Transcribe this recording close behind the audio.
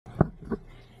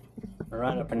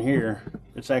Right up in here,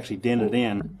 it's actually dented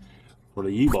in where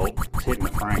the U-bolt is hitting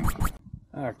the frame.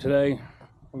 All right, today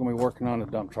we're gonna be working on the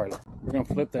dump trailer. We're gonna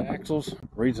flip the axles.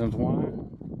 Reasons why.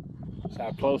 That's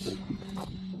how close.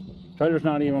 Trailer's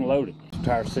not even loaded. The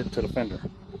tires sit to the fender.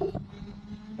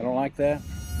 I don't like that.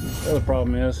 The other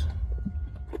problem is,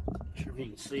 not sure if you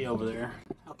can see over there,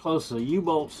 how close the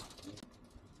U-bolts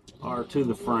are to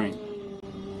the frame.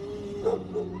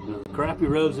 The crappy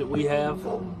roads that we have,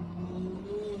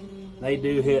 they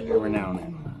do hit every now and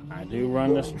then. I do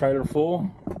run this trailer full.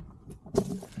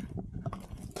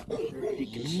 Sure you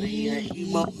can see that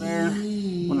U-bolt there.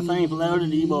 When the thing's loaded,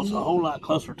 the U-bolt's a whole lot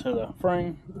closer to the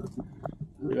frame.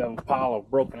 We have a pile of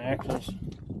broken axles.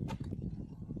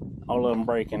 All of them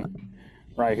breaking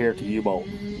right here at the U-bolt.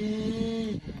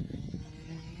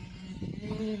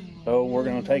 So we're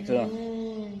going to take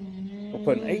we're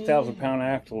putting 8,000 pound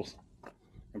axles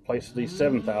in place of these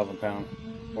 7,000 pound.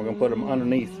 We're going to put them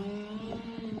underneath.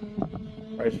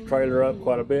 Raise the trailer up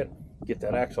quite a bit, get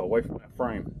that axle away from that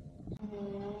frame.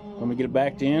 Let me get it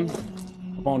backed in,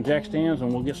 up on jack stands,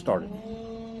 and we'll get started.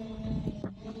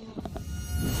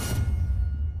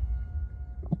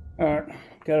 Alright,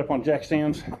 got it up on jack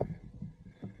stands.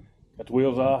 Got the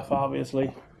wheels off,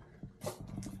 obviously.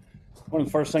 One of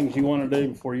the first things you want to do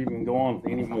before you even go on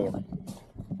any more.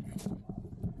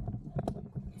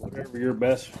 Whatever your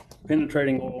best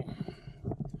penetrating oil.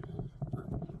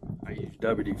 I use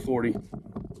WD-40.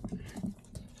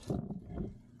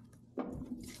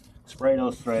 Spray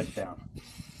those threads down.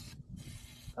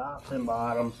 Tops and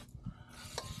bottoms.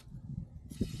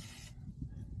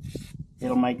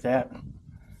 It'll make that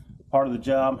part of the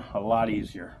job a lot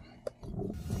easier.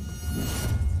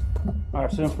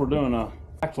 Alright, since we're doing a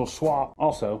axle swap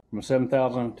also from a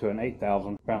 7,000 to an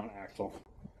 8,000 pound axle.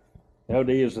 The OD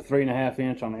is a 3.5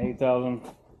 inch on the 8,000.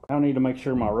 I need to make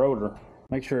sure my rotor,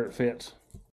 make sure it fits.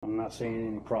 I'm not seeing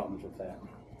any problems with that.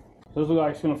 This looks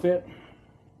like it's going to fit,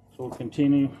 so we'll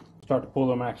continue, start to pull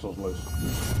them axles loose.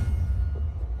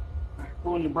 Right,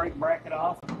 pulling your brake bracket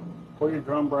off, pull your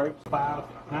drum brakes, 5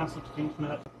 9/16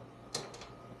 nuts.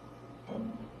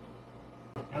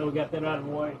 Now that we got that out of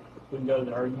the way, we can go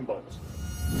to our U-bolts.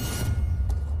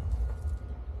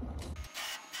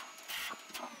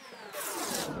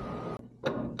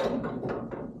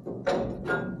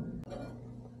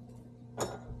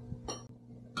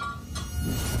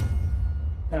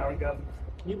 Now we got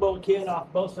the U-bolt kit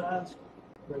off both sides.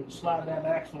 Ready to slide that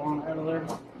axle on out of there.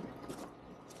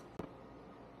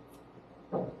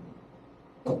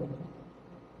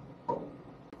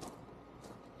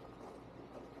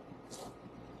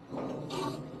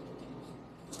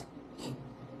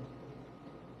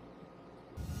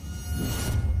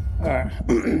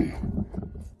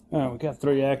 Alright, we got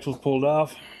 3 axles pulled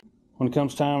off. When it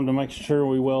comes time to make sure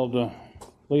we weld the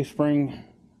leaf spring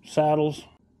saddles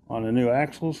on the new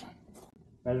axles,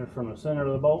 measure from the center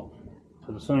of the bolt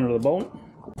to the center of the bolt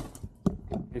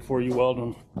before you weld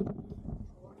them,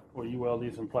 before you weld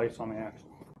these in place on the axle.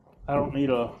 I don't need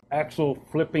a axle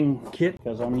flipping kit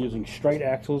because I'm using straight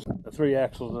axles. The 3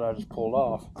 axles that I just pulled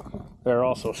off, they're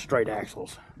also straight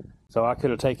axles. So I could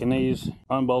have taken these,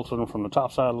 unbolted them from the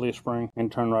top side of the leaf spring, and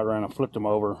turned right around and flipped them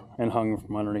over and hung them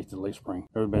from underneath the leaf spring.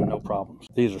 There would have been no problems.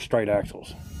 These are straight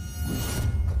axles.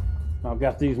 I've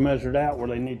got these measured out where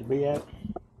they need to be at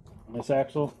on this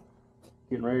axle.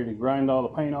 Getting ready to grind all the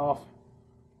paint off,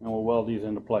 and we'll weld these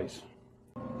into place.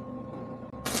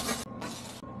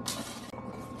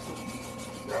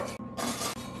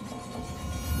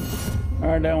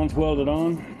 Alright, that one's welded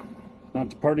on. Not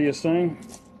the prettiest thing,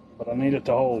 but I need it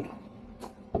to hold.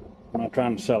 I'm not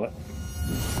trying to sell it.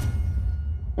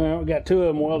 Alright, we got 2 of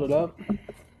them welded up.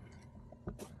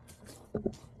 Like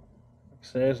I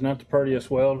said, it's not the prettiest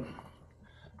weld,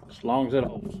 as long as it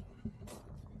holds.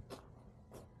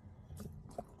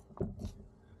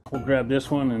 We'll grab this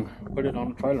one and put it on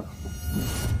the trailer.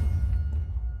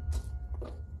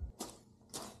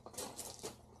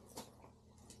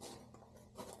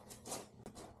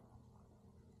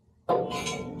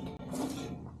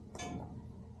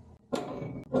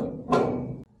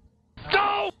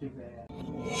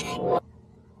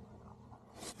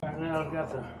 Right now I've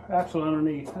got the axle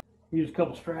underneath. Use a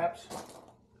couple straps.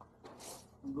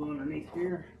 Go underneath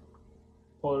here,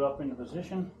 pull it up into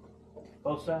position,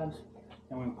 both sides,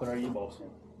 and we can put our U-bolts in.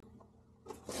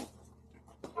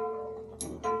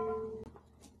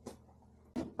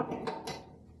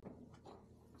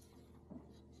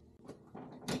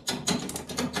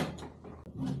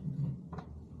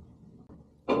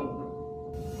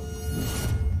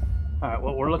 Alright,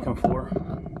 what we're looking for,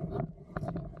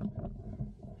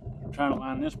 we're trying to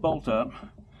line this bolt up.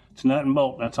 It's nut and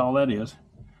bolt, that's all that is.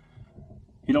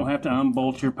 You don't have to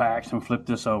unbolt your packs and flip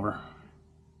this over.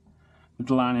 Put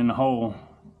the line in the hole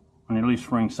on your leaf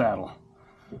spring saddle.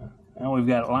 Now we've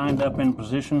got it lined up in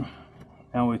position.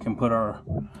 Now we can put our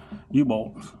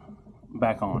U-bolts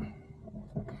back on.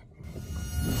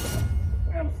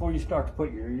 Now before you start to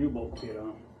put your U-bolt kit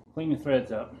on, clean the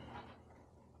threads up.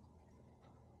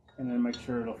 And then make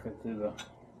sure it'll fit through the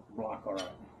block all right.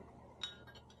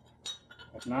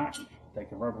 If not,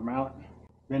 take a rubber mallet,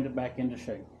 bend it back into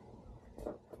shape.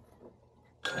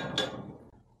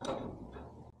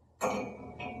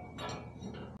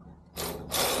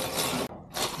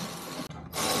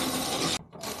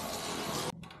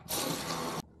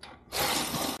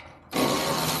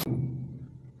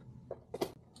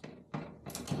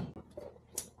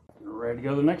 Ready to go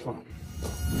to the next one.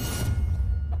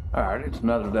 All right, it's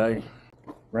another day.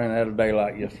 Ran out of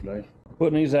daylight yesterday.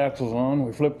 Putting these axles on,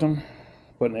 we flipped them.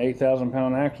 Putting the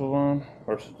 8,000-pound axles on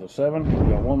versus the 7.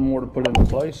 We got one more to put into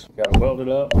place. Got it welded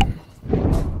up.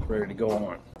 It's ready to go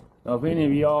on. Now, if any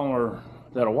of y'all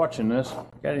that are watching this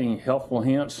got any helpful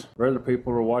hints for other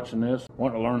people who are watching this,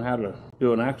 want to learn how to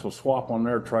do an axle swap on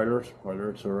their trailers,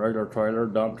 whether it's a regular trailer,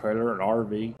 dump trailer, an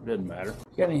RV, doesn't matter.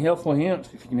 If you got any helpful hints,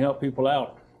 if you can help people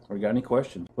out, or you got any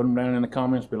questions, put them down in the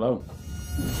comments below.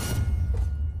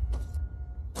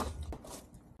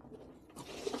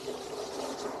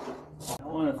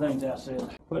 One of the things I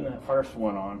said, putting that first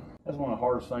one on, that's one of the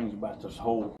hardest things about this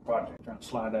whole project, trying to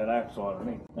slide that axle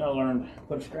underneath. Then I learned to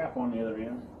put a strap on the other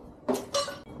end,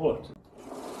 pull it.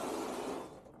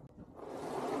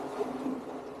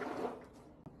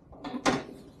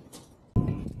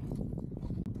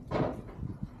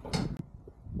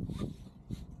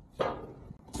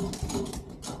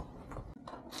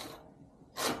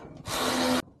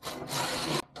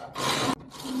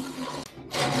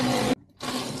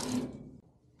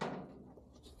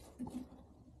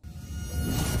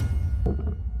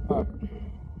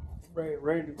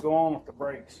 Ready to go on with the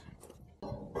brakes.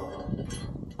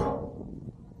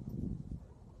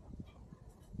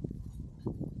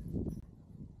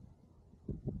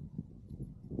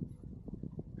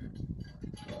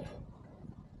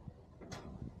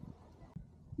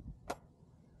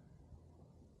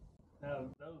 Now,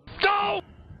 go!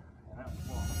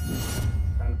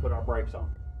 Time to put our brakes on.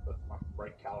 Put my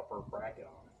brake caliper bracket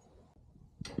on.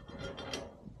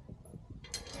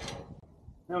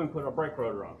 Now we put our brake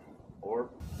rotor on. Or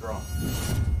drum.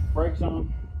 Brakes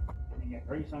on. You got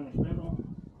grease on your spindle.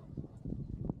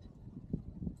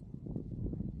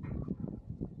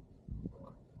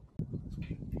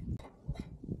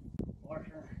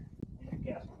 Washer and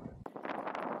your gasket.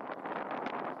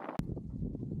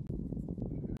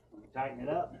 Tighten it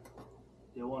up.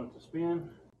 Still want it to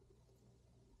spin.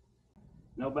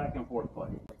 No back and forth play.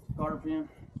 Carter pin,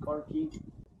 carter key.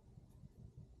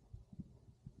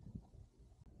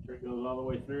 Sure it goes all the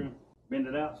way through. Bend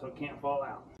it out so it can't fall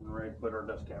out. And we're ready to put our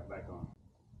dust cap back on.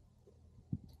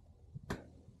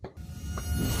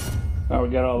 Now we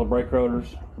got all the brake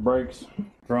rotors, the brakes,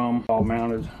 drum all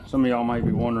mounted. Some of y'all may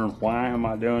be wondering, why am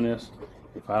I doing this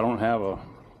if I don't have a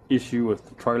issue with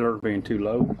the trailer being too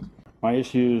low? My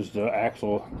issue is the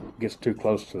axle gets too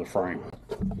close to the frame.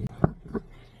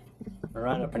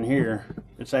 Right up in here,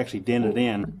 it's actually dented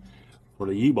in where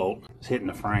the U-bolt is hitting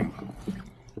the frame.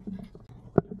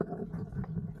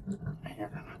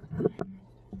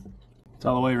 It's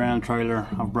all the way around the trailer.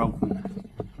 I've broken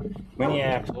many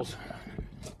axles,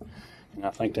 and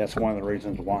I think that's one of the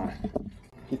reasons why.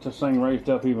 Get this thing raised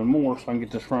up even more so I can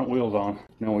get this front wheels on.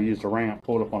 Then we'll use the ramp,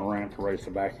 pull it up on a ramp to raise the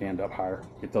back end up higher.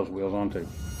 Get those wheels on too.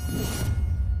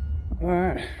 All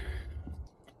right,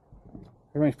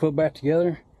 everything's put back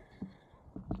together.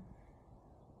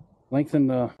 Lengthen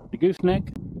the gooseneck.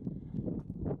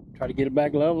 Try to get it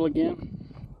back level again.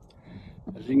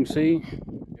 As you can see,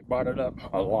 it brought it up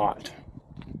a lot.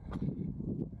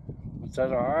 But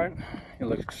that's all right. It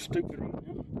looks stupid right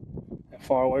now, that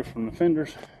far away from the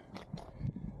fenders.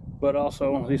 But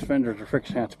also, these fenders are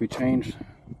fixing to have to be changed.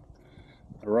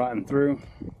 They're rotting through,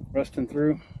 rusting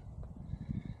through.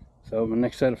 So the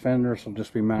next set of fenders will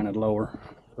just be mounted lower,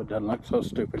 so it doesn't look so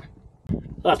stupid.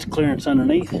 Lots of clearance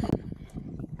underneath.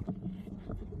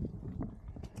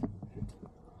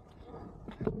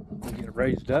 I'll get it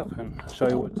raised up and show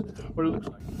you what it looks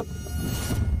like.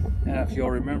 Now, if you'll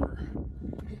remember,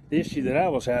 the issue that I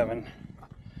was having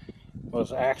was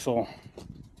the axle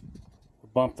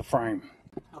bumped the frame.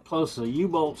 How close the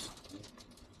U-bolts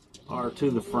are to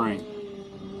the frame.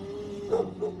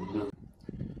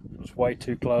 It's way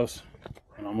too close,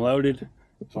 and I'm loaded.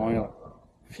 It's only a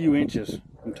few inches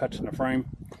from touching the frame.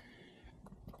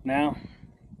 Now,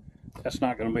 that's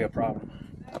not going to be a problem.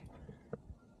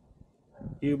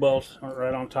 U-bolts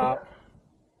right on top.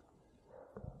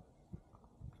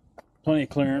 Plenty of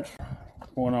clearance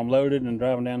when I'm loaded and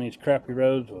driving down these crappy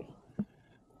roads with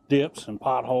dips and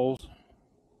potholes.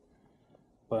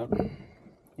 But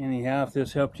anyhow, if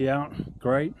this helped you out,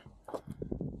 great.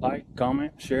 Like,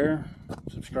 comment, share,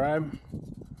 subscribe.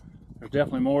 There's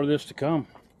definitely more of this to come.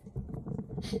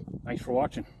 Thanks for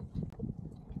watching.